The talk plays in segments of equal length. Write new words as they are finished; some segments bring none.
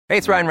Hey,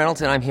 it's Ryan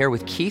Reynolds, and I'm here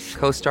with Keith,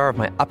 co-star of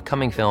my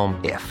upcoming film,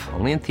 If,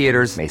 only in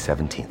theaters May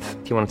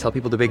 17th. Do you want to tell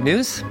people the big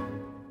news?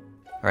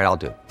 All right, I'll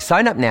do it.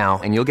 Sign up now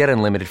and you'll get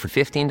unlimited for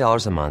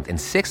 $15 a month and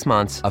 6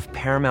 months of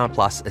Paramount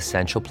Plus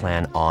Essential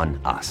Plan on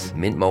us.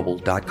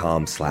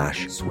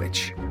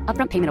 MintMobile.com/switch.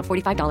 Upfront payment of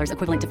 $45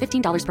 equivalent to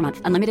 $15 per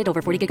month. Unlimited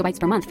over 40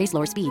 gigabytes per month. Face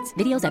lower speeds.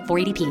 Videos at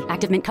 480p.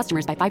 Active Mint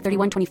customers by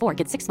 531.24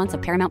 get 6 months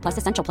of Paramount Plus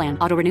Essential Plan.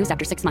 Auto renews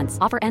after 6 months.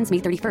 Offer ends May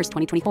 31st,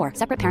 2024.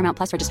 Separate Paramount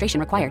Plus registration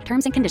required.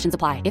 Terms and conditions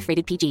apply if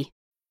rated PG.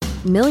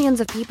 Millions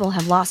of people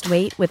have lost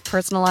weight with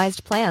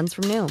personalized plans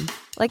from Noom.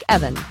 Like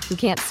Evan, who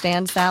can't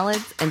stand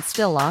salads and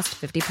still lost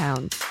 50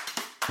 pounds.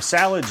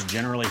 Salads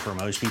generally for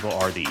most people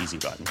are the easy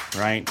button,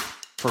 right?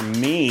 For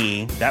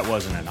me, that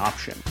wasn't an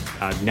option.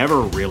 I never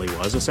really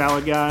was a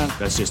salad guy.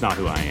 That's just not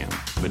who I am.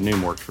 But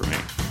Noom worked for me.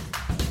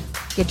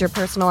 Get your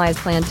personalized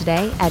plan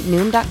today at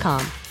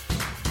Noom.com.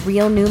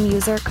 Real Noom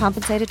user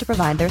compensated to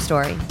provide their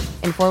story.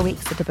 In 4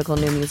 weeks, the typical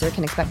Noom user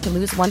can expect to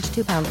lose 1 to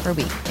 2 pounds per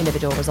week.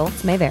 Individual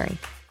results may vary.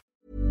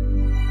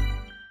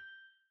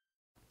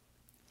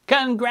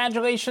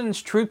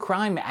 Congratulations, true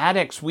crime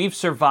addicts. We've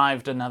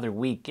survived another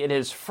week. It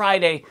is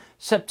Friday,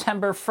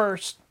 September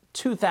 1st,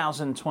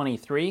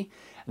 2023.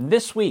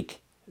 This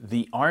week,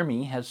 the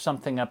Army has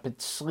something up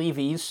its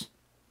sleeves.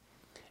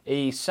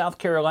 A South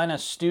Carolina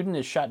student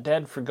is shot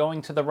dead for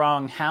going to the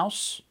wrong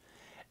house.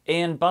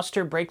 And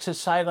Buster breaks his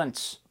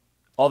silence.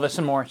 All this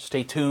and more.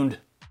 Stay tuned.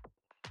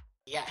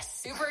 Yes,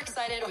 super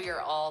excited. We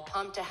are all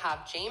pumped to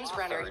have James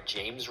Renner.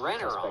 James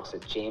Renner Suspects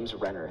that James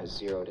Renner has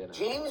zeroed in on.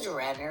 James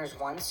Renner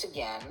once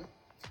again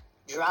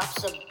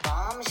drops a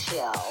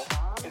bombshell.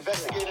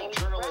 Investigative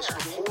journalist,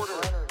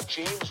 reporter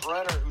James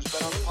Renner, who's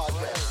been on the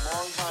podcast,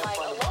 longtime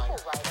friend of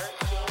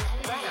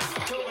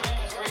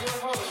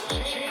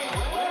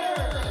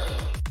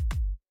mine.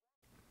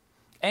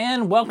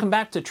 And welcome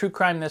back to True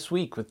Crime This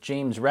Week with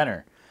James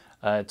Renner.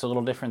 It's a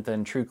little different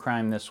than True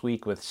Crime This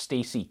Week with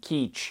Stacy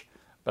Keach,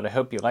 but I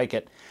hope you like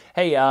it.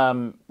 Hey,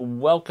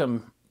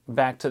 welcome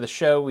back to the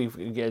show.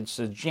 It's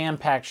a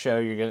jam-packed show.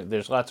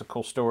 There's lots of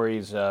cool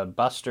stories.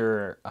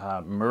 Buster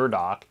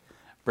Murdaugh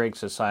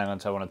breaks his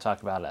silence. I want to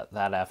talk about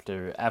that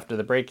after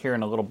the break here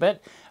in a little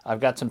bit.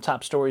 I've got some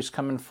top stories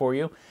coming for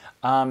you.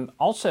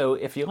 Also,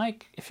 if you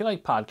like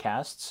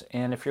podcasts,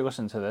 and if you're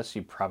listening to this,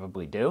 you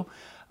probably do.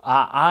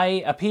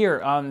 I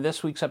appear on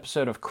this week's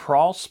episode of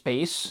Crawl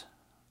Space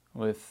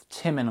with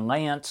Tim and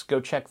Lance. Go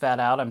check that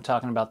out. I'm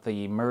talking about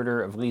the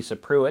murder of Lisa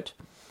Pruitt.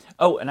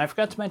 Oh, and I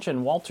forgot to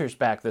mention Walter's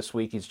back this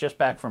week. He's just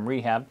back from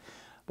rehab.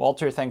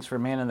 Walter, thanks for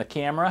manning the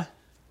camera.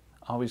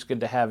 Always good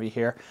to have you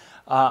here.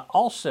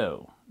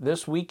 Also,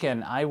 this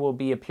weekend I will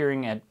be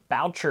appearing at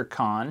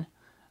BoucherCon.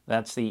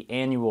 That's the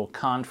annual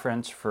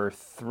conference for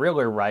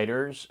thriller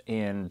writers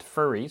and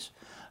furries,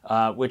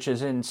 which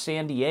is in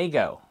San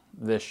Diego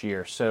this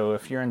year. So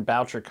if you're in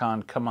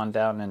BoucherCon, come on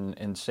down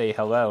and say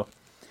hello.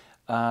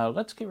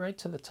 Let's get right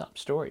to the top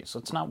stories.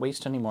 Let's not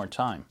waste any more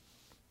time.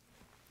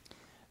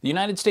 The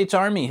United States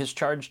Army has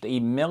charged a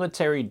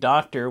military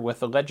doctor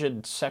with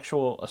alleged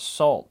sexual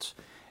assault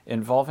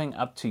involving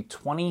up to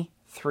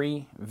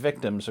 23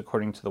 victims,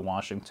 according to the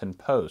Washington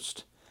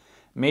Post.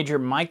 Major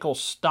Michael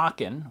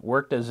Stockin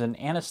worked as an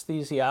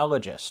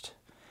anesthesiologist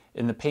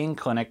in the pain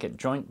clinic at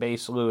Joint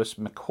Base Lewis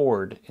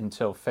McChord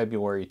until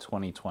February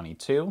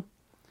 2022.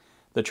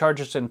 The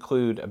charges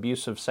include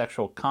abusive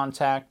sexual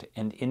contact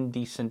and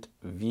indecent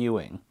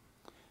viewing.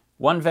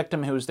 One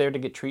victim who was there to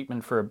get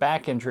treatment for a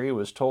back injury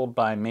was told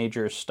by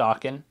Major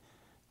Stockin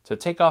to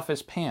take off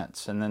his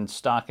pants, and then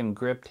Stockin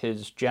gripped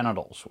his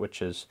genitals,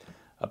 which is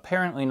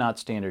apparently not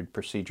standard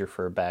procedure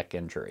for a back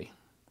injury.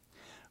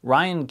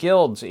 Ryan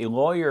Gilds, a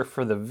lawyer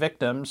for the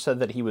victim, said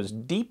that he was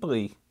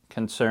deeply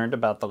concerned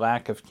about the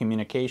lack of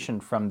communication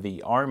from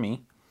the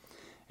Army.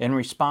 In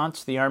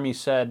response, the Army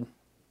said,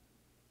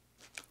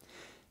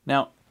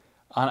 now,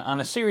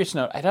 on a serious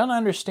note, I don't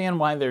understand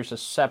why there's a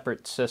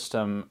separate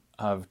system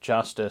of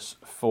justice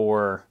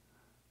for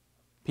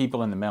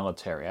people in the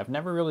military. I've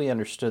never really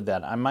understood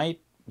that. I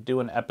might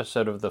do an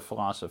episode of the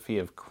philosophy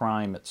of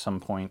crime at some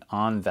point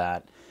on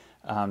that.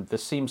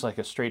 This seems like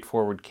a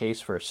straightforward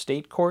case for a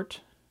state court,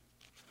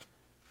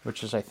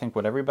 which is, I think,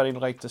 what everybody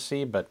would like to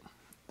see, but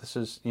this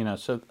is,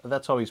 so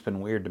that's always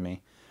been weird to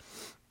me.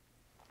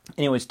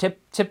 Anyways,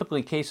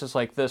 typically cases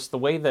like this, the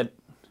way that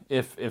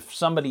if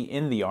somebody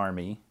in the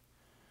Army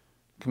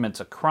commits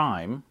a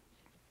crime,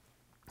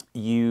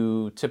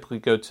 you typically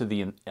go to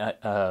the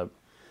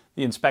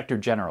Inspector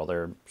General.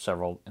 There are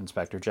several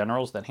Inspector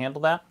Generals that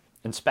handle that.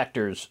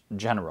 Inspectors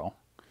General,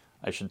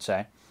 I should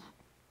say.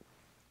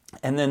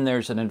 And then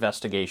there's an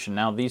investigation.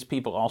 Now, these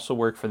people also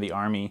work for the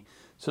Army,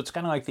 so it's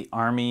kind of like the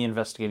Army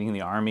investigating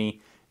the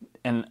Army.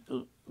 And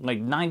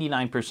like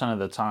 99% of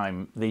the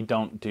time, they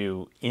don't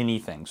do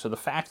anything. So the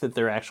fact that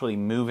they're actually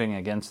moving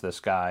against this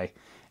guy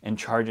and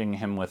charging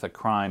him with a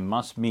crime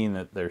must mean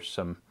that there's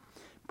some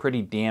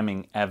pretty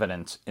damning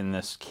evidence in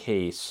this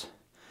case.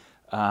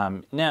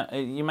 Now,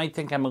 you might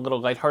think I'm a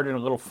little lighthearted and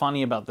a little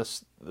funny about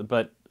this,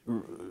 but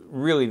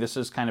really this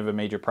is kind of a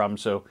major problem.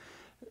 So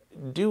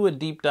do a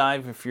deep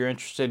dive if you're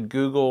interested.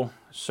 Google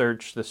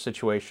search the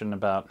situation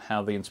about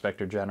how the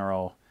Inspector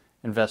General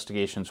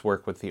investigations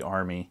work with the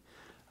Army.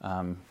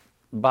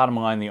 Bottom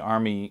line, the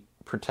Army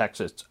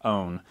protects its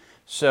own.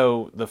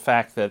 So the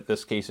fact that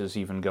this case is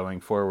even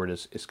going forward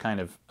is kind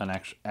of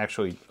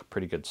actually a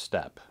pretty good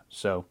step.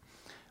 So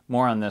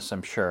more on this,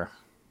 I'm sure.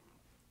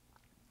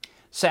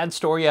 Sad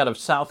story out of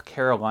South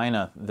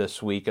Carolina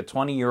this week. A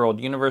 20-year-old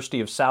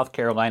University of South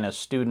Carolina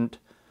student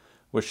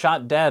was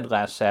shot dead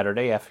last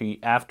Saturday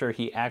after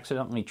he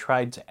accidentally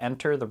tried to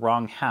enter the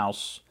wrong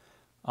house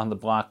on the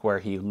block where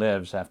he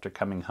lives after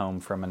coming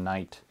home from a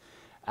night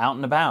out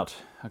and about,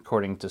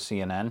 according to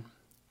CNN.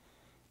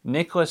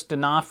 Nicholas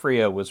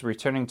D'Onofrio was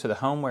returning to the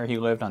home where he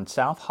lived on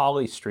South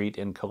Holly Street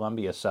in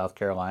Columbia, South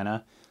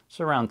Carolina. It's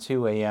around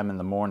 2 a.m. in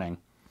the morning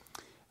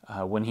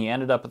when he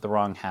ended up at the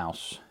wrong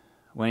house.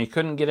 When he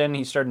couldn't get in,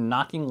 he started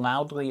knocking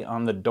loudly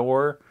on the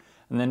door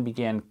and then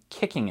began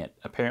kicking it,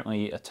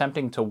 apparently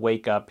attempting to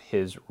wake up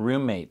his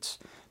roommates.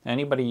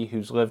 Anybody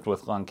who's lived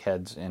with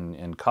lunkheads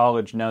in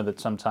college know that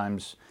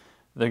sometimes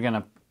they're going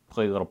to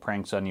play little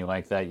pranks on you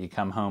like that. You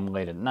come home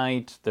late at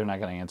night, they're not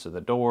going to answer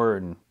the door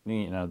and,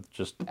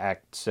 just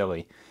act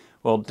silly.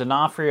 Well,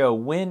 D'Onofrio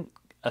went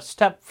a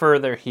step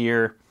further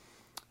here,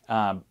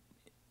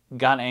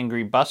 got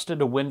angry,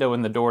 busted a window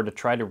in the door to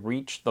try to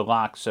reach the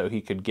lock so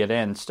he could get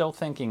in, still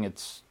thinking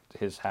it's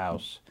his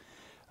house.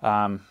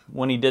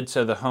 When he did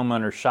so, the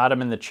homeowner shot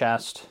him in the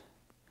chest.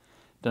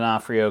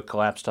 D'Onofrio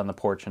collapsed on the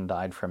porch and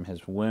died from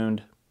his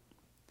wound.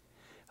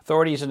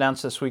 Authorities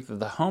announced this week that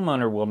the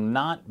homeowner will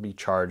not be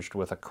charged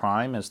with a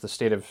crime, as the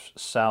state of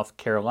South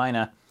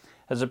Carolina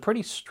has a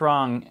pretty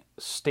strong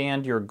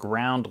stand your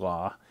ground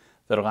law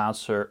that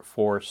allows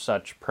for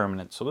such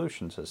permanent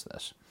solutions as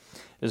this.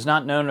 It is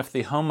not known if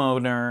the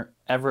homeowner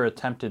ever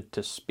attempted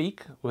to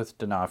speak with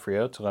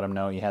D'Onofrio to let him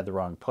know he had the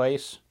wrong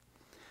place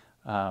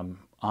in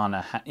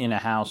a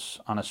house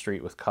on a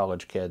street with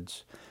college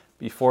kids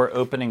before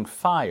opening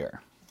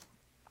fire.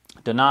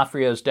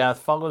 D'Onofrio's death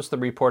follows the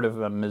report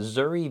of a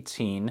Missouri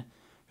teen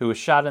who was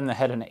shot in the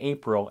head in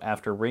April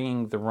after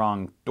ringing the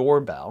wrong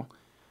doorbell,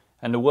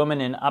 and a woman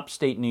in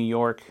upstate New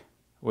York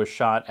was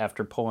shot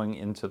after pulling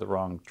into the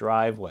wrong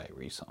driveway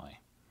recently.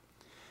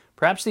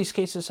 Perhaps these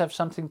cases have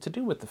something to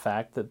do with the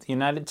fact that the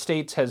United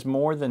States has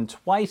more than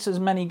twice as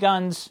many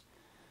guns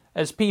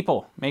as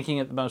people, making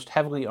it the most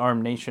heavily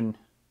armed nation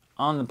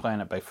on the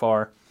planet by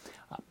far.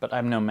 But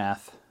I'm no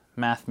math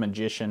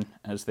magician,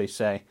 as they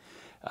say.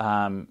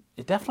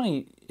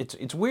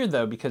 It's weird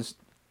though, because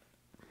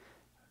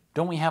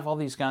don't we have all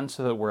these guns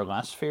so that we're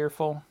less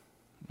fearful?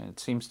 It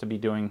seems to be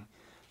doing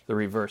the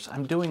reverse.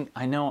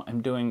 I know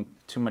I'm doing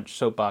too much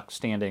soapbox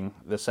standing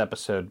this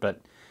episode,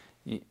 but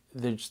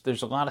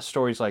there's a lot of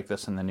stories like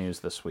this in the news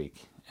this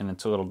week, and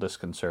it's a little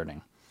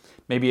disconcerting.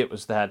 Maybe it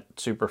was that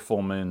super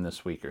full moon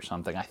this week or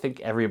something. I think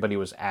everybody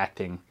was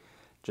acting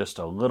just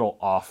a little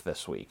off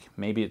this week.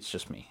 Maybe it's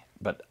just me,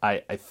 but I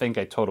think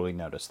I totally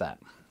noticed that.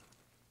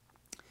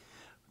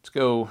 Let's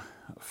go.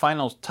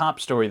 Final top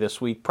story this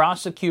week.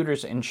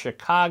 Prosecutors in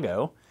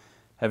Chicago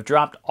have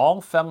dropped all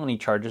felony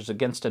charges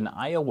against an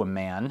Iowa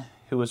man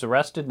who was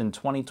arrested in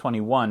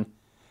 2021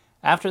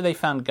 after they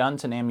found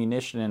guns and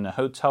ammunition in a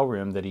hotel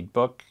room that he'd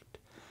booked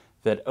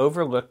that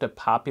overlooked a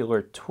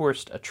popular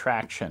tourist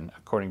attraction,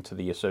 according to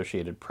the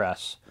Associated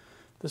Press.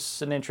 This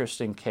is an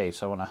interesting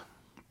case. I want to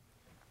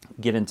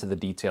get into the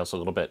details a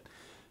little bit.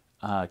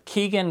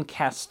 Keegan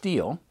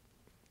Castile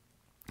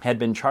had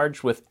been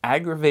charged with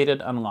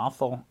aggravated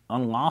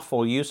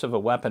unlawful use of a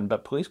weapon,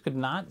 but police could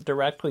not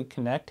directly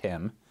connect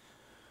him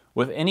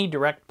with any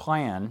direct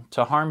plan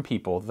to harm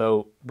people,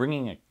 though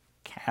bringing a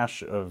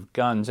cache of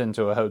guns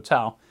into a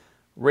hotel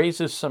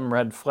raises some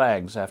red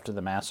flags after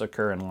the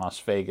massacre in Las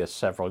Vegas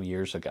several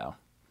years ago.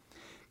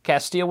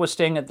 Castile was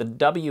staying at the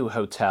W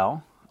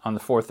Hotel on the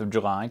 4th of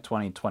July,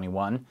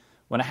 2021,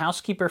 when a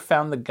housekeeper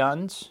found the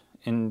guns,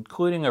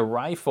 including a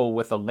rifle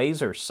with a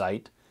laser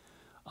sight,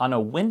 on a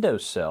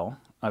windowsill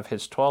of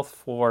his 12th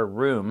floor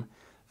room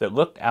that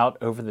looked out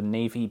over the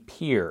Navy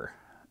Pier,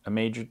 a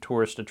major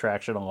tourist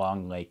attraction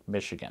along Lake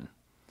Michigan.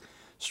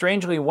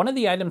 Strangely, one of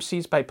the items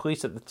seized by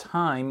police at the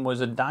time was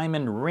a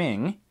diamond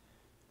ring,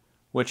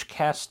 which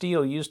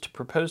Castile used to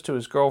propose to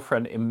his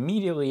girlfriend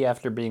immediately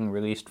after being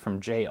released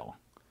from jail.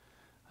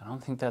 I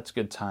don't think that's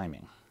good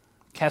timing.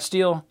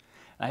 Castile,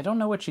 I don't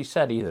know what she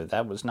said either.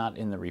 That was not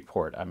in the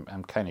report.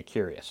 I'm kind of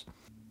curious.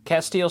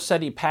 Castile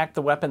said he packed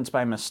the weapons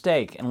by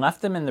mistake and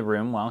left them in the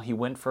room while he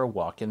went for a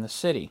walk in the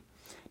city.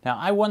 Now,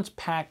 I once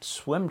packed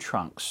swim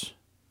trunks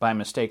by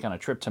mistake on a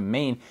trip to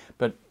Maine,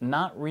 but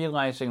not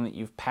realizing that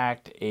you've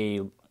packed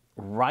a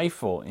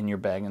rifle in your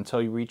bag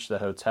until you reach the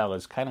hotel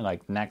is kind of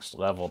like next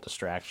level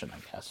distraction, I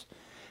guess.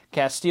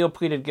 Castile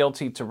pleaded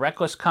guilty to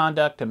reckless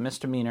conduct, a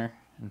misdemeanor,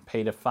 and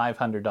paid a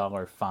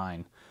 $500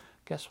 fine.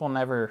 Guess we'll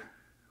never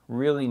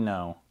really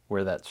know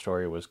where that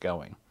story was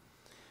going.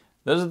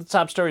 Those are the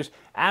top stories.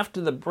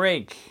 After the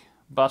break,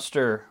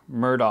 Buster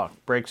Murdaugh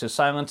breaks his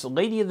silence.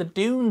 Lady of the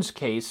Dunes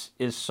case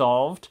is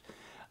solved.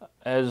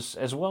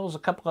 as well as a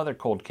couple other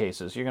cold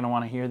cases. You're going to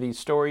want to hear these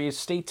stories.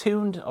 Stay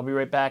tuned. I'll be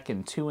right back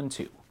in 2 and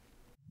 2.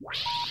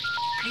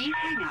 Please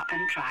hang up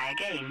and try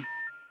again.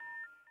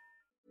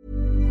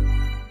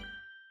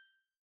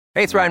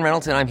 Hey, it's Ryan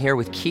Reynolds, and I'm here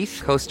with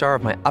Keith, co-star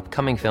of my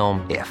upcoming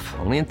film, If,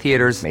 only in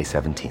theaters May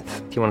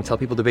 17th. Do you want to tell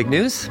people the big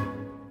news?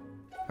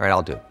 All right,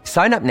 I'll do it.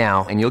 Sign up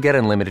now and you'll get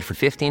unlimited for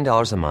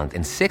 $15 a month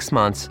and 6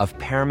 months of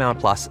Paramount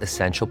Plus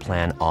Essential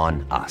Plan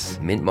on us.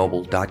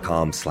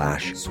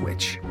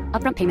 MintMobile.com/switch.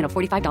 Upfront payment of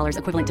 $45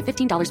 equivalent to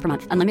 $15 per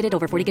month. Unlimited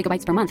over 40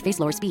 gigabytes per month. Face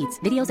lower speeds.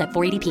 Videos at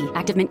 480p.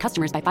 Active Mint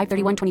customers by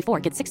 531.24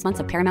 get 6 months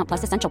of Paramount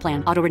Plus Essential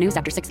Plan. Auto renews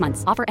after 6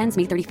 months. Offer ends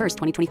May 31st,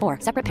 2024.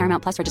 Separate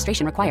Paramount Plus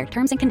registration required.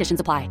 Terms and conditions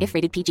apply if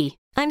rated PG.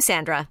 I'm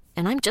Sandra,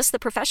 and I'm just the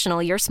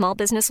professional your small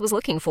business was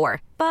looking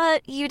for.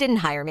 But you didn't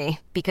hire me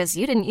because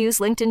you didn't use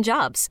LinkedIn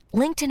Jobs.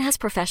 LinkedIn has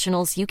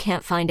professionals you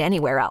can't find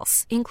anywhere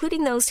else,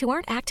 including those who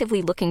aren't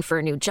actively looking for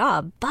a new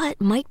job, but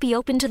might be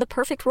open to the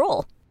perfect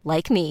role,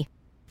 like me.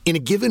 In a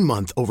given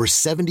month, over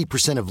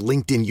 70% of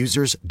LinkedIn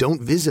users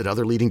don't visit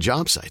other leading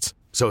job sites.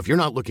 So if you're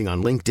not looking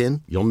on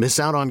LinkedIn, you'll miss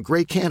out on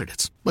great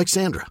candidates like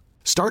Sandra.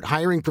 Start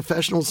hiring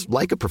professionals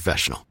like a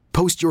professional.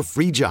 Post your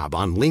free job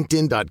on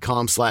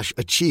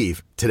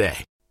linkedin.com/achieve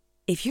today.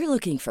 If you're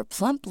looking for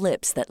plump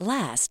lips that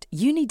last,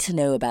 you need to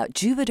know about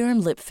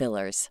Juvederm lip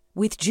fillers.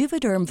 With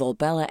Juvederm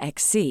Volbella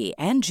XC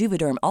and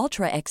Juvederm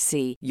Ultra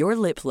XC, your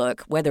lip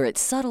look, whether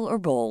it's subtle or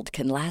bold,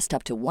 can last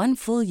up to 1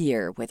 full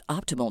year with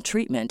optimal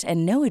treatment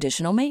and no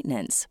additional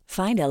maintenance.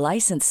 Find a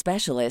licensed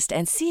specialist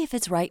and see if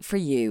it's right for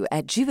you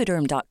at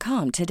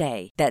Juvederm.com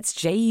today. That's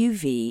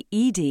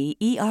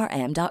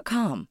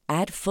JUVEDERM.com.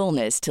 Add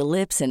fullness to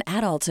lips in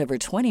adults over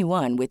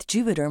 21 with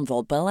Juvederm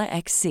Volbella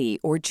XC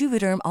or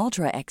Juvederm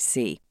Ultra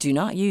XC. Do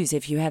not use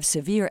if you have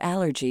severe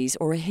allergies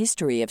or a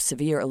history of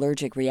severe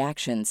allergic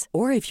reactions,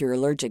 or if you're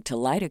allergic to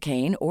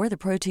lidocaine or the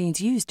proteins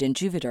used in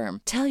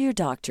Juvederm. Tell your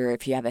doctor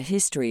if you have a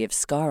history of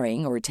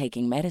scarring or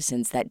taking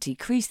medicines that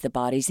decrease the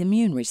body's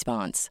immune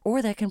response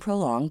or that can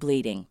prolong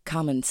bleeding.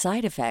 Common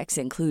side effects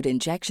include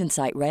injection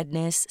site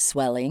redness,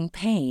 swelling,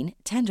 pain,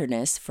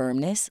 tenderness,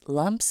 firmness,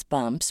 lumps,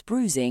 bumps,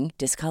 bruising,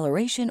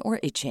 discoloration,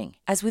 or itching.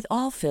 As with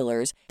all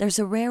fillers, there's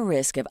a rare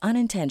risk of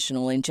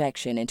unintentional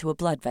injection into a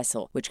blood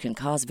vessel, which can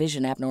cause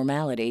vision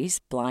abnormalities,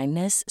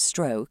 blindness,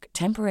 stroke,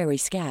 temporary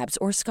scabs,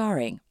 or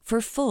scarring. For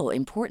full,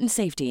 important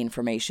safety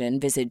information,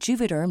 visit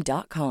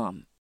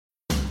Juvederm.com.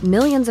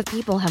 Millions of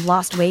people have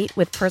lost weight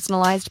with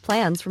personalized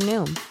plans from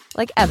Noom.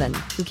 Like Evan,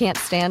 who can't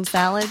stand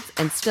salads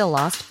and still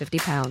lost 50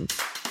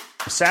 pounds.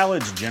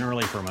 Salads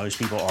generally for most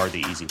people are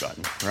the easy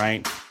button,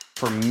 right?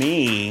 For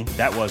me,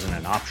 that wasn't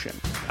an option.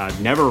 I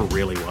never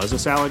really was a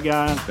salad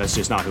guy. That's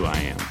just not who I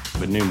am.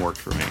 But Noom worked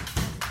for me.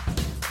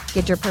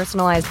 Get your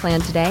personalized plan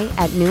today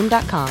at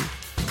Noom.com.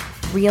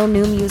 Real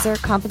Noom user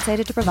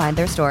compensated to provide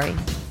their story.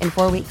 In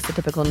 4 weeks, the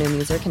typical Noom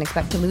user can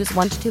expect to lose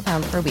 1 to 2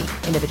 pounds per week.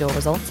 Individual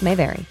results may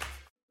vary.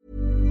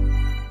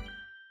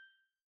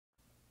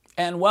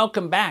 And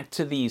welcome back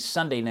to the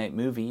Sunday Night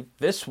Movie.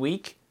 This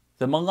week,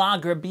 the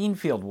Milagro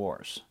Beanfield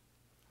Wars.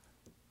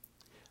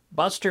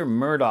 Buster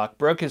Murdaugh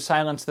broke his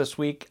silence this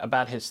week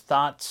about his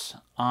thoughts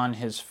on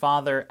his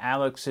father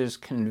Alex's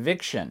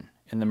conviction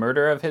in the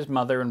murder of his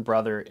mother and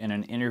brother in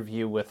an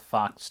interview with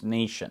Fox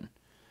Nation.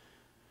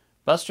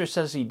 Buster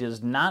says he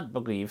does not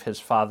believe his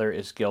father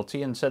is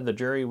guilty and said the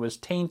jury was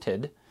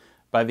tainted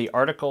by the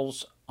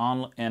articles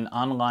and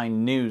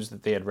online news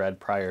that they had read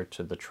prior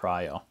to the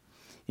trial.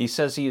 He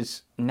says he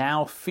is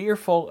now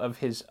fearful of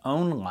his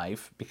own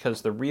life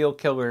because the real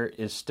killer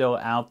is still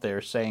out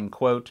there, saying,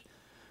 quote,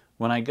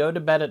 "When I go to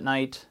bed at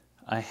night,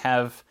 I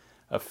have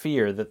a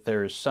fear that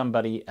there is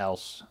somebody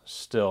else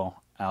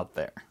still out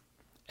there,"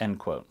 end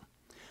quote.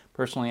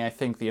 Personally, I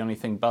think the only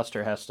thing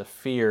Buster has to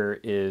fear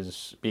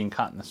is being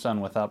caught in the sun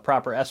without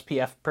proper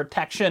SPF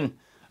protection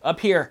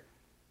up here.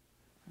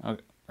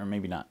 Okay, or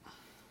maybe not.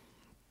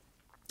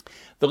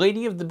 The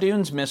Lady of the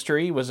Dunes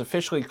mystery was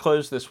officially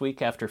closed this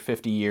week after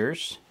 50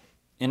 years.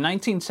 In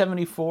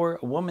 1974,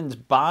 a woman's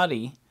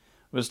body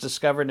was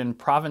discovered in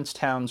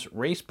Provincetown's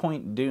Race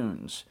Point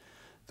Dunes.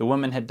 The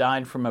woman had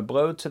died from a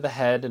blow to the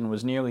head and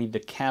was nearly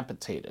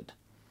decapitated.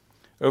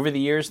 Over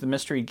the years, the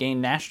mystery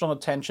gained national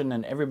attention,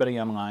 and everybody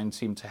online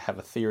seemed to have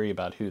a theory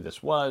about who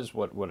this was,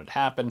 what had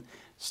happened.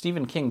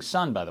 Stephen King's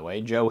son, by the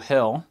way, Joe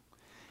Hill,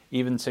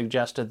 even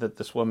suggested that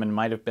this woman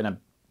might have been a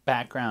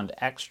background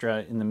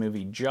extra in the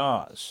movie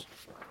Jaws.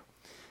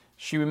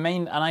 She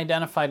remained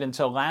unidentified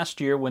until last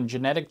year when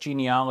genetic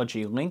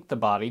genealogy linked the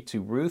body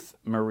to Ruth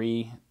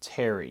Marie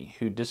Terry,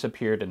 who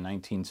disappeared in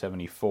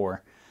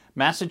 1974.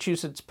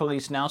 Massachusetts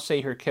police now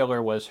say her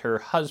killer was her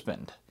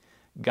husband,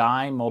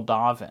 Guy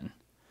Moldovan,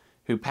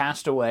 who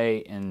passed away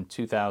in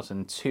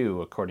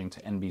 2002, according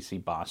to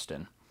NBC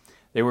Boston.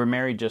 They were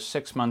married just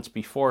 6 months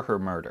before her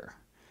murder.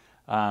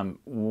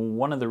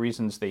 One of the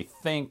reasons they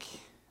think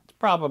it's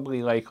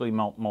probably likely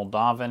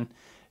Moldovan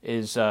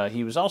is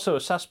he was also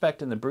a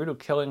suspect in the brutal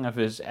killing of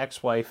his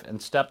ex-wife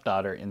and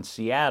stepdaughter in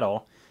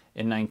Seattle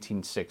in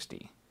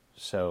 1960.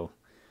 So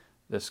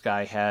this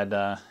guy had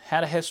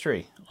a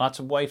history. Lots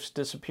of wives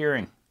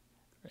disappearing,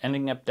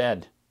 ending up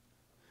dead.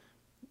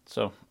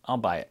 so I'll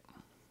buy it.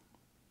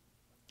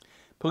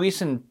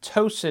 Police in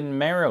Towson,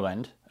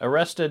 Maryland,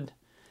 arrested...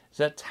 Is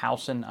that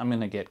Towson? I'm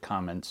going to get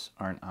comments,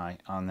 aren't I,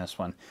 on this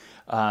one.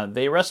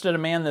 They arrested a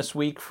man this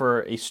week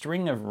for a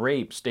string of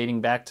rapes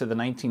dating back to the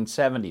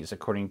 1970s,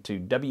 according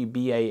to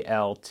WBAL-TV.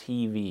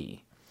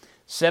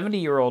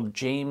 70-year-old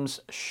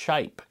James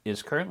Shipe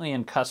is currently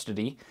in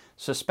custody,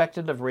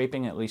 suspected of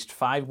raping at least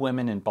 5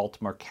 women in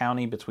Baltimore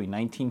County between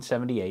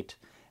 1978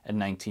 and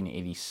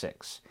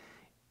 1986.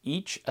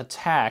 Each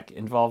attack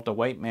involved a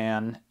white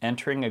man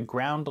entering a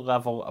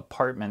ground-level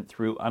apartment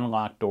through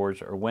unlocked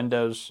doors or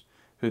windows,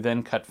 who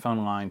then cut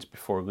phone lines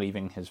before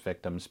leaving his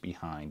victims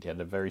behind. He had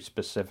a very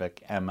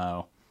specific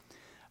MO.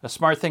 A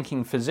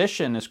smart-thinking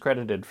physician is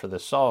credited for the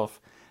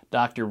solve,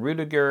 Dr.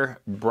 Rudiger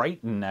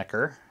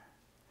Breitenecker.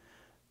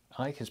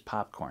 I like his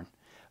popcorn.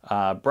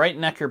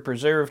 Breitenecker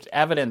preserved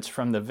evidence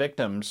from the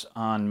victims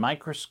on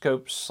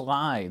microscope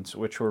slides,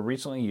 which were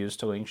recently used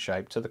to link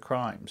Shipe to the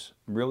crimes.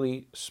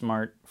 Really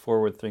smart,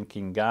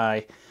 forward-thinking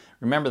guy.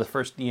 Remember, the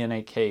first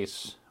DNA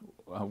case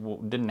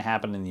didn't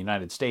happen in the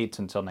United States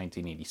until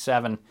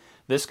 1987.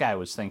 This guy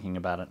was thinking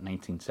about it in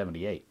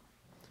 1978.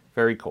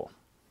 Very cool.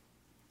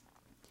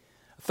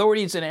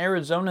 Authorities in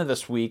Arizona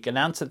this week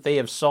announced that they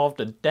have solved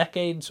a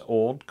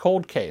decades-old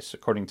cold case,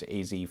 according to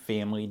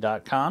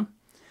azfamily.com.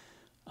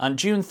 On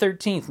June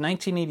 13,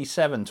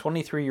 1987,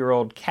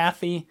 23-year-old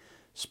Kathy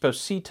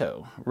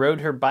Sposito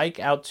rode her bike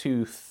out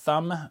to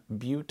Thumb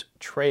Butte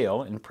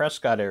Trail in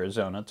Prescott,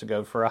 Arizona to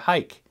go for a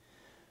hike.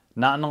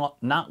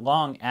 Not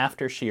long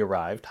after she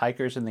arrived,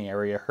 hikers in the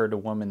area heard a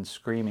woman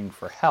screaming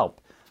for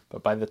help,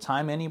 but by the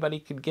time anybody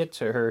could get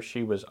to her,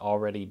 she was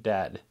already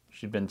dead.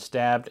 She'd been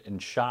stabbed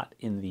and shot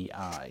in the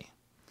eye.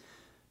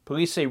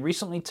 Police say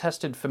recently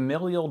tested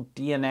familial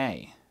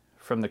DNA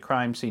from the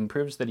crime scene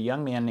proves that a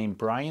young man named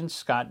Brian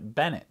Scott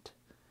Bennett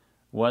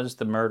was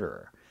the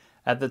murderer.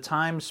 At the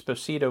time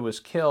Sposito was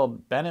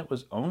killed, Bennett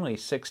was only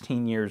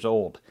 16 years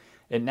old.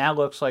 It now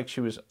looks like she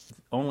was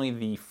only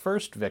the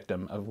first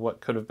victim of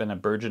what could have been a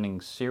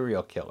burgeoning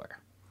serial killer.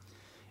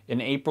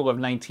 In April of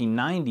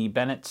 1990,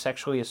 Bennett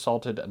sexually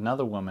assaulted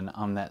another woman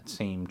on that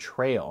same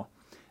trail.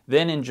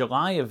 Then in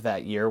July of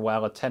that year,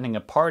 while attending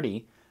a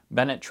party,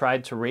 Bennett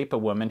tried to rape a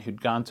woman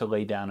who'd gone to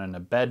lay down in a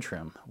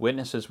bedroom.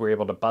 Witnesses were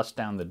able to bust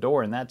down the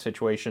door in that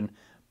situation,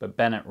 but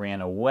Bennett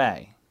ran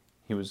away.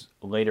 He was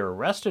later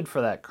arrested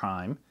for that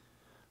crime,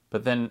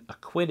 but then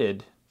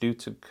acquitted due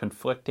to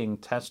conflicting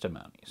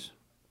testimonies.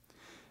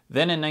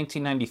 Then in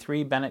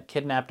 1993, Bennett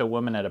kidnapped a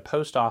woman at a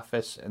post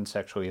office and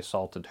sexually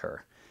assaulted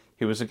her.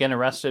 He was again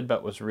arrested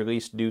but was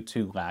released due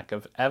to lack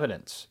of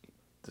evidence.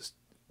 This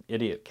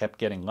idiot kept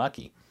getting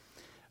lucky.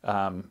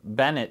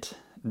 Bennett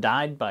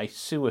died by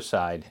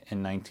suicide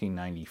in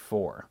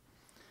 1994.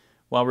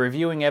 While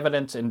reviewing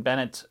evidence in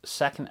Bennett's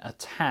second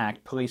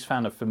attack, police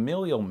found a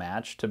familial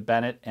match to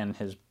Bennett and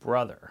his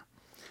brother.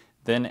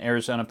 Then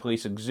Arizona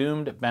police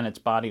exhumed Bennett's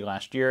body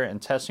last year, and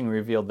testing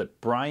revealed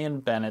that Brian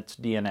Bennett's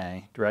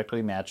DNA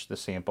directly matched the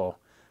sample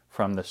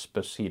from the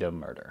Sposito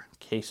murder.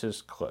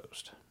 Cases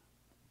closed.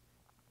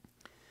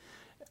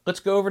 Let's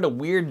go over to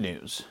weird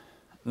news.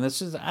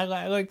 I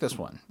like this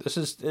one. This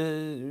is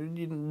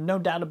no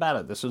doubt about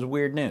it. This is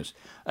weird news.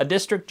 A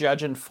district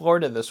judge in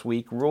Florida this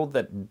week ruled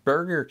that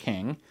Burger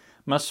King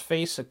must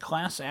face a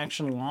class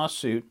action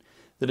lawsuit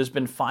that has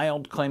been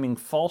filed claiming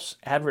false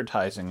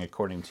advertising,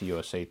 according to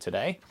USA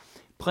Today.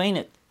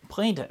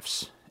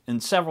 Plaintiffs in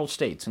several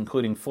states,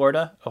 including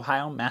Florida,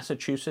 Ohio,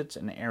 Massachusetts,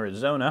 and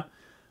Arizona,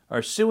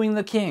 are suing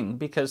the King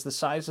because the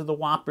size of the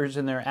Whoppers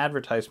in their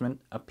advertisement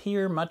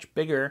appear much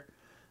bigger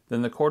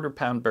than the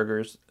quarter-pound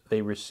burgers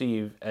they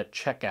receive at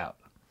checkout.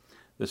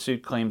 The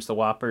suit claims the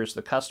Whoppers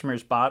the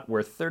customers bought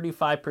were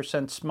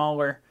 35%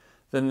 smaller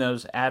than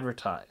those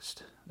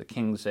advertised. The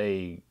King's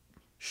a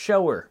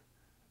shower,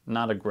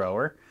 not a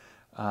grower,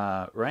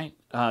 right?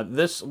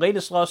 This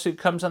latest lawsuit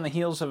comes on the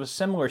heels of a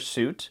similar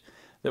suit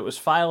that was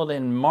filed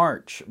in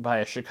March by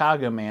a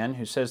Chicago man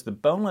who says the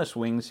boneless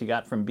wings he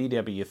got from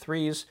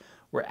BW3s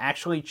were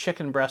actually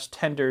chicken breast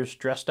tenders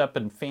dressed up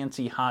in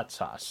fancy hot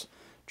sauce.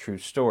 True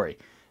story.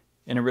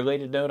 In a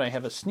related note, I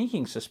have a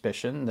sneaking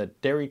suspicion that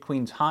Dairy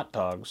Queen's hot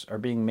dogs are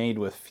being made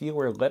with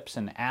fewer lips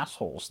and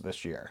assholes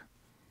this year.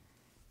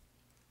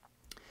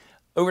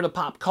 Over to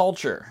pop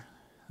culture.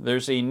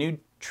 There's a new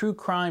true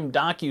crime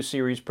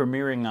docuseries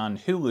premiering on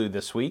Hulu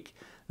this week.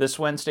 This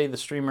Wednesday, the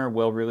streamer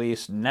will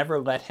release Never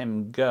Let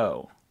Him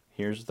Go.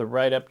 Here's the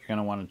write-up. You're going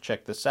to want to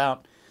check this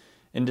out.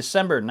 In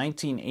December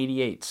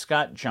 1988,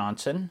 Scott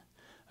Johnson,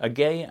 a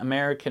gay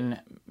American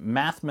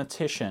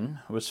mathematician,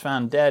 was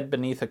found dead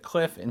beneath a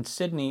cliff in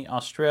Sydney,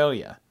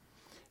 Australia.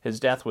 His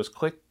death was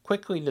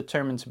quickly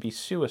determined to be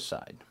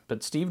suicide,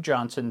 but Steve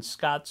Johnson,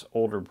 Scott's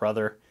older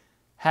brother,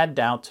 had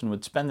doubts and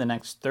would spend the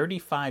next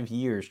 35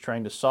 years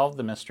trying to solve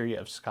the mystery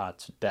of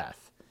Scott's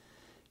death.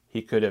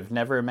 He could have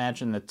never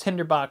imagined the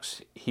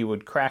tinderbox he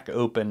would crack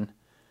open,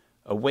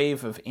 a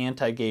wave of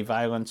anti-gay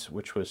violence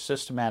which was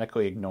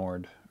systematically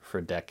ignored for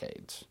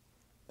decades.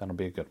 That'll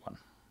be a good one.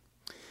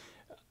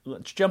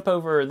 let's jump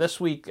over this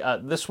week.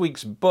 This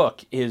week's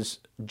book is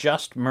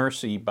Just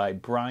Mercy by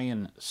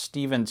Bryan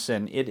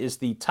Stevenson. It is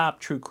the top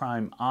true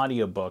crime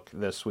audiobook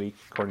this week,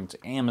 according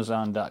to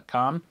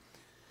Amazon.com.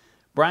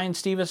 Bryan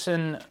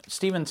Stevenson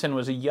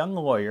was a young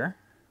lawyer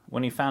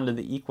when he founded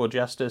the Equal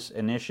Justice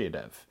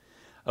Initiative,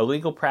 a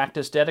legal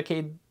practice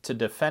dedicated to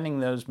defending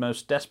those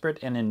most desperate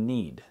and in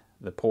need,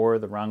 the poor,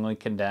 the wrongly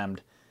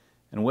condemned,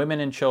 and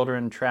women and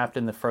children trapped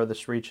in the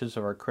furthest reaches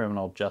of our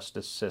criminal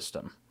justice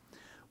system.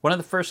 One of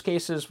the first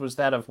cases was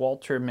that of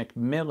Walter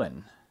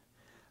McMillan,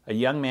 a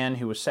young man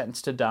who was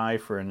sentenced to die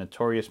for a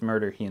notorious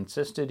murder he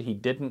insisted he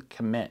didn't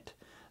commit.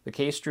 The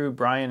case drew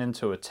Bryan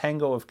into a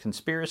tangle of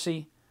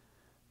conspiracy,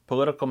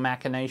 political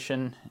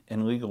machination,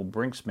 and legal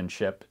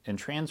brinksmanship, and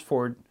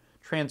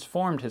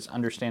transformed his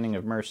understanding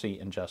of mercy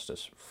and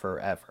justice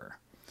forever.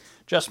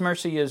 Just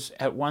Mercy is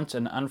at once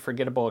an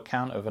unforgettable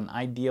account of an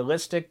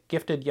idealistic,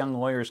 gifted young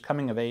lawyer's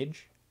coming of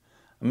age,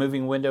 a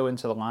moving window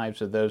into the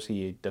lives of those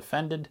he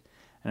defended,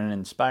 and an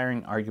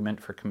inspiring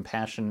argument for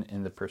compassion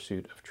in the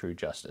pursuit of true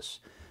justice.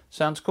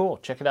 Sounds cool.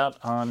 Check it out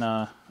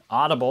on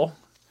Audible,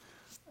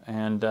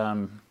 and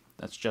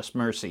that's Just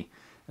Mercy.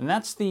 And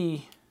that's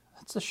the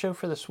show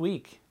for this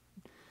week.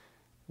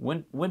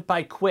 Went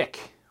by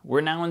quick. We're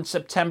now in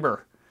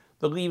September.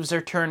 The leaves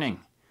are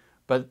turning.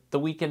 But the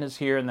weekend is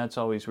here, and that's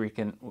always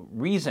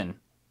reason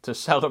to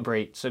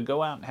celebrate. So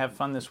go out and have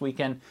fun this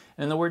weekend.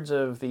 And in the words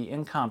of the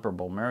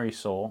incomparable Murray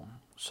Saul,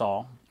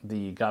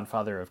 the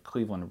godfather of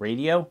Cleveland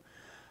radio,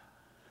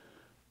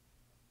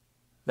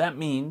 that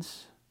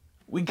means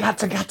we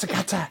gotta.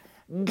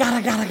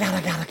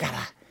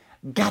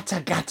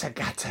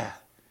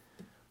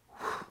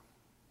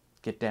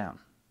 Get down,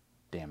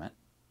 damn it.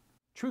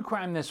 True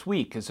Crime This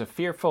Week is a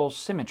Fearful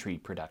Symmetry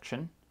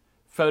production.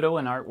 Photo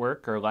and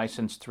artwork are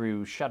licensed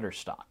through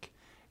Shutterstock.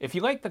 If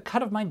you like the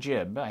cut of my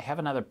jib, I have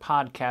another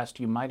podcast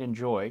you might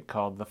enjoy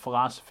called The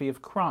Philosophy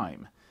of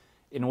Crime,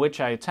 in which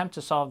I attempt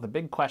to solve the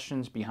big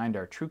questions behind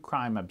our true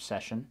crime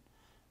obsession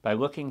by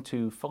looking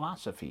to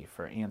philosophy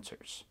for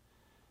answers.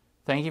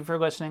 Thank you for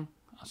listening.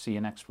 I'll see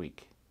you next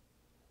week.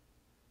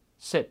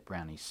 Sit,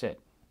 Brownie, sit.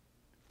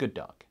 Good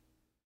dog.